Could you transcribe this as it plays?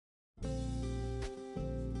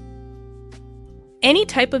Any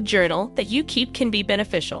type of journal that you keep can be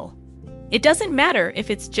beneficial. It doesn't matter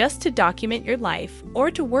if it's just to document your life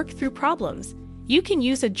or to work through problems, you can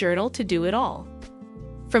use a journal to do it all.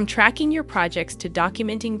 From tracking your projects to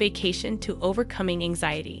documenting vacation to overcoming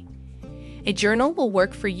anxiety. A journal will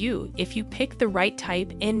work for you if you pick the right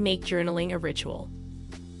type and make journaling a ritual.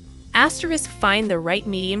 Asterisk, find the right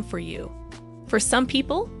medium for you. For some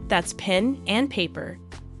people, that's pen and paper.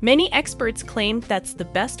 Many experts claim that's the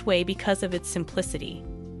best way because of its simplicity.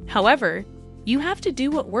 However, you have to do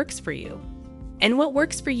what works for you. And what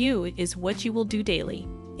works for you is what you will do daily.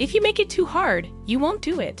 If you make it too hard, you won't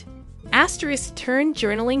do it. Asterisk, turn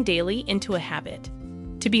journaling daily into a habit.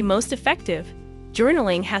 To be most effective,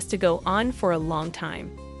 journaling has to go on for a long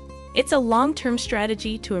time. It's a long-term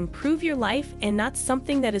strategy to improve your life and not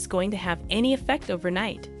something that is going to have any effect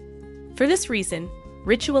overnight. For this reason,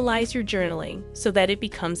 ritualize your journaling so that it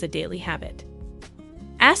becomes a daily habit.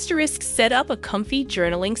 Asterisk, set up a comfy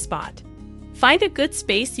journaling spot. Find a good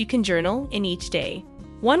space you can journal in each day,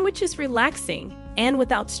 one which is relaxing and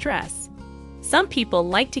without stress. Some people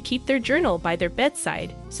like to keep their journal by their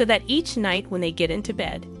bedside so that each night when they get into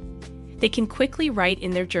bed, they can quickly write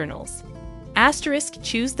in their journals. Asterisk,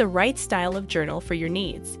 choose the right style of journal for your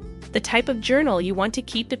needs. The type of journal you want to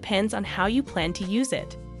keep depends on how you plan to use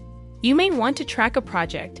it. You may want to track a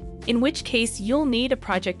project, in which case you'll need a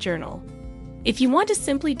project journal. If you want to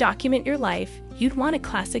simply document your life, you'd want a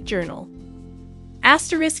classic journal.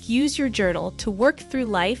 Asterisk, use your journal to work through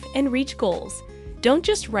life and reach goals. Don't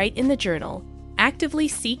just write in the journal, actively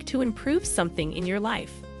seek to improve something in your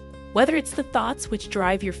life. Whether it's the thoughts which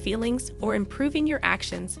drive your feelings or improving your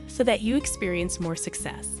actions so that you experience more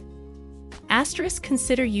success. Asterisk,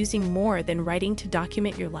 consider using more than writing to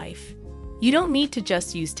document your life. You don't need to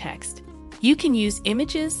just use text. You can use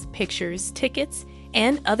images, pictures, tickets,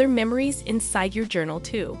 and other memories inside your journal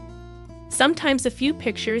too. Sometimes a few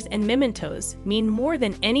pictures and mementos mean more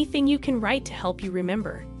than anything you can write to help you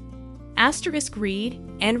remember. Asterisk, read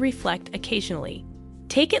and reflect occasionally.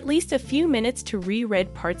 Take at least a few minutes to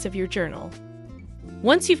reread parts of your journal.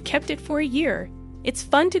 Once you've kept it for a year, it's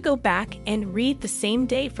fun to go back and read the same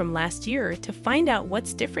day from last year to find out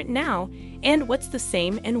what's different now and what's the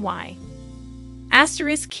same and why.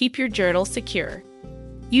 Asterisk, keep your journal secure.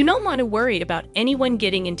 You don't want to worry about anyone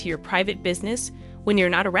getting into your private business when you're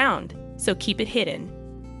not around, so keep it hidden.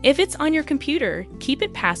 If it's on your computer, keep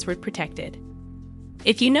it password protected.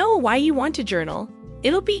 If you know why you want to journal,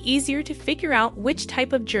 it'll be easier to figure out which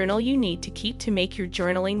type of journal you need to keep to make your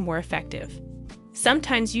journaling more effective.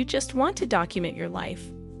 Sometimes you just want to document your life,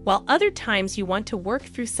 while other times you want to work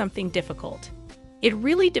through something difficult. It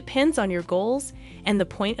really depends on your goals and the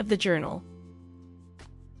point of the journal.